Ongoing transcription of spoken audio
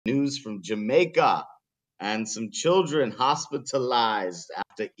news from Jamaica and some children hospitalized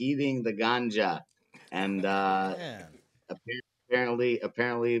after eating the ganja. And Man.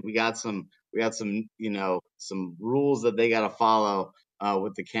 apparently we got some some rules that they got to follow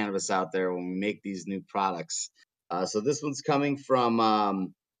with the cannabis out there when we make these new products. So this one's coming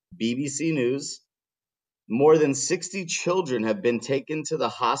from BBC News. More than 60 children have been taken to the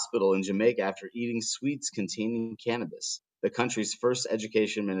hospital in Jamaica after eating sweets containing cannabis, the country's first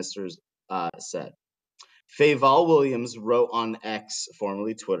education minister said. Fayval Williams wrote on X,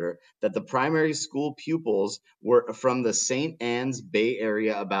 formerly Twitter, that the primary school pupils were from the St. Ann's Bay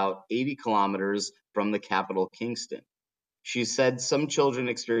Area, about 80 kilometers from the capital, Kingston. She said some children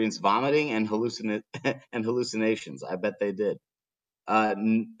experienced vomiting and hallucinations. I bet they did.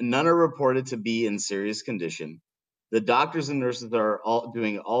 None are reported to be in serious condition. The doctors and nurses are all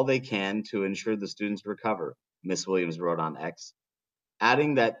doing all they can to ensure the students recover, Miss Williams wrote on X,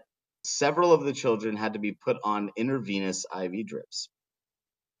 adding that several of the children had to be put on intravenous IV drips.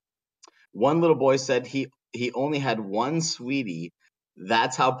 One little boy said he only had one sweetie.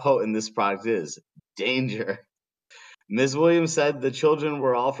 That's how potent this product is. Danger. Ms. Williams said the children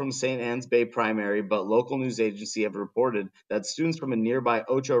were all from St. Ann's Bay Primary, but local news agency have reported that students from a nearby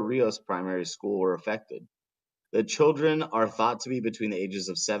Ocho Rios primary school were affected. The children are thought to be between the ages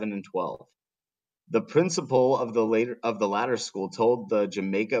of 7 and 12. The principal of the latter school told the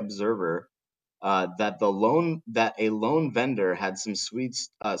Jamaica Observer that a lone vendor had some sweets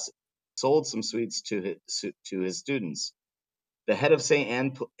sold some sweets to his students. The head of St.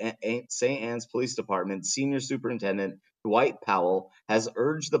 Anne's Police Department, Senior Superintendent Dwight Powell, has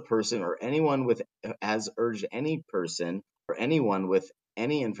urged any person or anyone with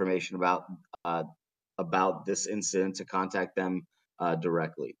any information about this incident to contact them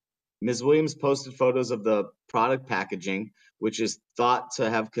directly. Ms. Williams posted photos of the product packaging, which is thought to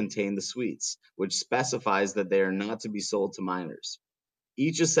have contained the sweets, which specifies that they are not to be sold to minors.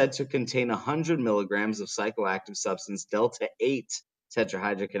 Each is said to contain 100 milligrams of psychoactive substance delta-8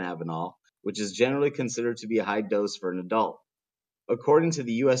 tetrahydrocannabinol, which is generally considered to be a high dose for an adult. According to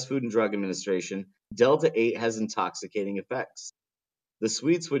the U.S. Food and Drug Administration, delta-8 has intoxicating effects. The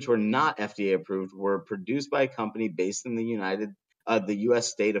sweets, which were not FDA approved, were produced by a company based in the U.S.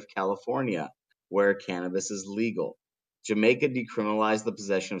 state of California, where cannabis is legal. Jamaica decriminalized the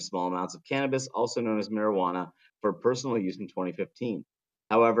possession of small amounts of cannabis, also known as marijuana, for personal use in 2015.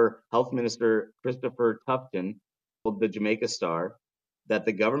 However, Health Minister Christopher Tufton told the Jamaica Star that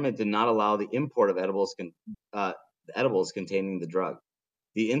the government did not allow the import of edibles containing the drug.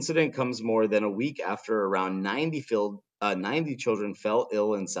 The incident comes more than a week after around 90 children fell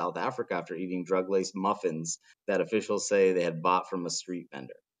ill in South Africa after eating drug-laced muffins that officials say they had bought from a street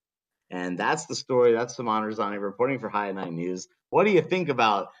vendor. And that's the story. That's Simon Arzani reporting for High 9 News. What do you think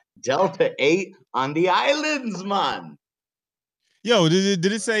about Delta-8 on the islands, man? Yo, did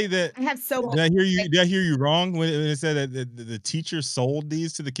it say that? I have so much. Did I hear you wrong when it said that the teacher sold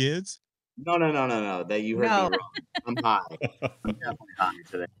these to the kids? No. That you heard me wrong. I'm high. I'm definitely high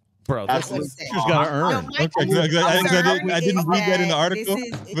today. Bro, That's this what is just got to earn. No, I didn't read that in the article.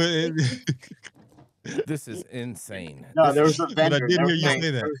 This is insane. No, there was a vendor. But I did hear you say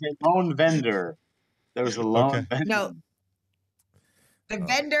that. There was a lone vendor. There was a lone vendor. No. The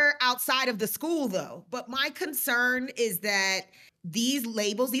vendor outside of the school, though. But my concern is that these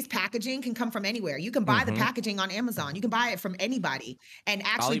labels, these packaging can come from anywhere. You can buy the packaging on Amazon. You can buy it from anybody and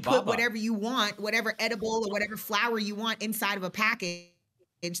actually put whatever you want, whatever edible or whatever flower you want inside of a package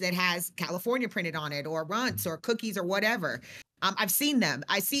that has California printed on it, or runts or cookies or whatever. I've seen them.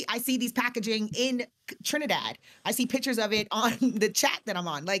 I see these packaging in Trinidad. I see pictures of it on the chat that I'm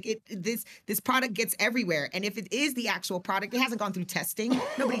on. Like this product gets everywhere. And if it is the actual product, it hasn't gone through testing.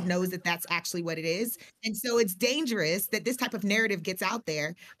 Nobody knows that that's actually what it is. And so it's dangerous that this type of narrative gets out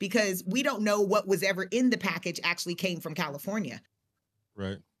there because we don't know what was ever in the package actually came from California.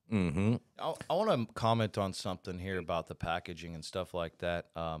 Right. Mm-hmm. I want to comment on something here about the packaging and stuff like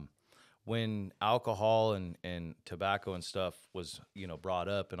that. When alcohol and tobacco and stuff was, brought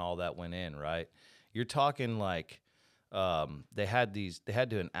up and all that went in, right? You're talking like they had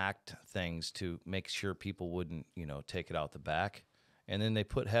to enact things to make sure people wouldn't, take it out the back. And then they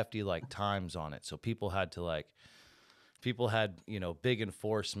put hefty like times on it. So people had, big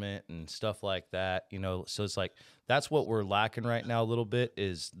enforcement and stuff like that, so it's like, that's what we're lacking right now a little bit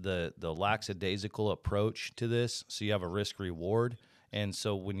is the lackadaisical approach to this. So you have a risk reward. And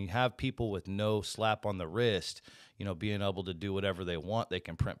so when you have people with no slap on the wrist, you know, being able to do whatever they want, they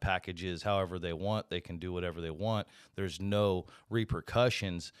can print packages however they want, they can do whatever they want. There's no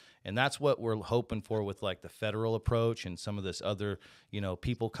repercussions. And that's what we're hoping for with like the federal approach and some of this other, you know,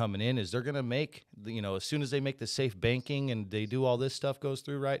 people coming in, is they're going to make, you know, as soon as they make the safe banking and they do all this stuff goes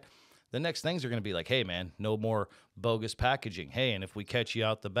through, right? The next things are going to be like, hey, man, no more bogus packaging. Hey, and if we catch you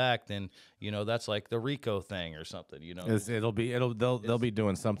out the back, then, you know, that's like the RICO thing or something, you know. They'll be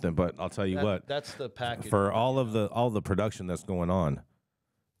doing something, but I'll tell you what. That's the package. For all the production that's going on,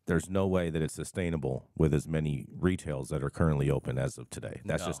 there's no way that it's sustainable with as many retails that are currently open as of today.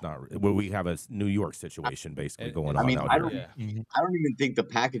 That's just not. Well, we have a New York situation basically going on out here. I don't even think the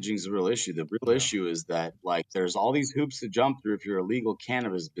packaging is the real issue. The real issue is that like there's all these hoops to jump through if you're a legal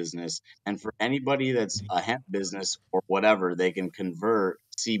cannabis business, and for anybody that's a hemp business or whatever, they can convert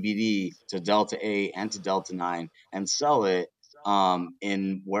CBD to Delta 8 and to Delta 9 and sell it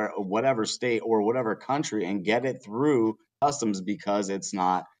in whatever state or whatever country and get it through customs because it's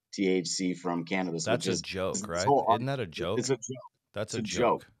not THC from cannabis. That's a joke, right? Isn't that a joke? It's a joke. That's a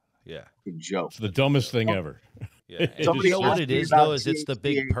joke. Yeah. A joke. It's the dumbest thing ever. Yeah. And you know what it is, though, is it's the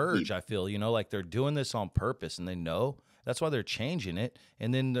big purge, I feel. You know, like they're doing this on purpose, and they know. That's why they're changing it.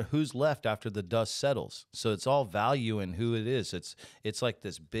 And then who's left after the dust settles? So it's all value in who it is. It's like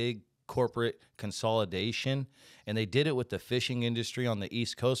this big corporate consolidation, and they did it with the fishing industry on the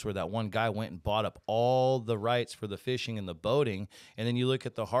East Coast, where that one guy went and bought up all the rights for the fishing and the boating. And then you look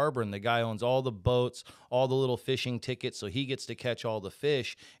at the harbor, and the guy owns all the boats, all the little fishing tickets, so he gets to catch all the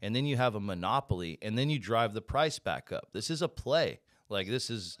fish. And then you have a monopoly, and then you drive the price back up. This is a play. Like, this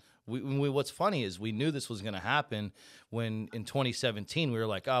is what's funny is we knew this was going to happen when in 2017 we were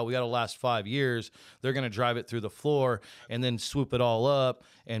like, oh, we got to last 5 years. They're going to drive it through the floor and then swoop it all up,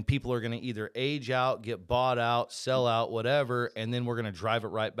 and people are going to either age out, get bought out, sell out, whatever, and then we're going to drive it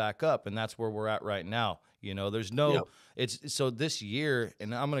right back up. And that's where we're at right now. You know, there's no it's so this year,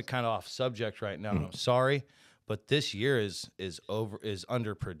 and I'm going to kind of off subject right now. I'm sorry, but this year is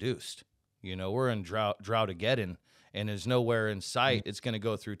underproduced. You know, we're in drought-ageddon. And there's nowhere in sight it's going to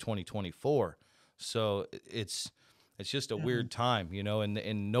go through 2024. So it's just a weird time, you know,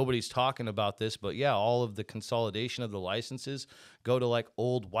 and nobody's talking about this. But, yeah, all of the consolidation of the licenses go to, like,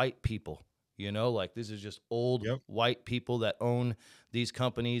 old white people, you know. Like, this is just old white people that own these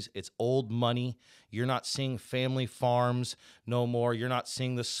companies. It's old money. You're not seeing family farms no more. You're not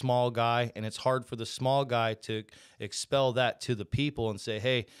seeing the small guy. And it's hard for the small guy to expel that to the people and say,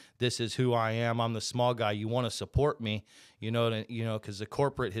 hey, this is who I am. I'm the small guy. You want to support me, you know, because the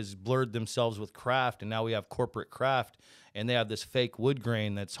corporate has blurred themselves with craft. And now we have corporate craft, and they have this fake wood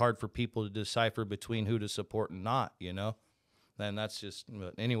grain that's hard for people to decipher between who to support and not, you know. And that's just,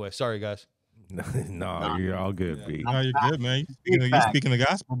 anyway, sorry, guys. No, you're all good, B. No, you're good, man. You're speaking the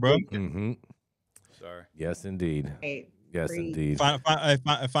gospel, bro. Mm-hmm. Sorry. Yes, indeed. Yes, indeed. Final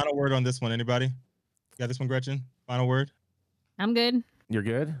word on this one. Anybody? Got this one, Gretchen? Final word? I'm good. You're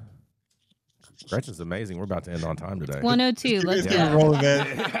good? Gretchen's amazing. We're about to end on time today. 102. Let's go. Keep rolling,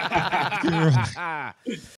 man.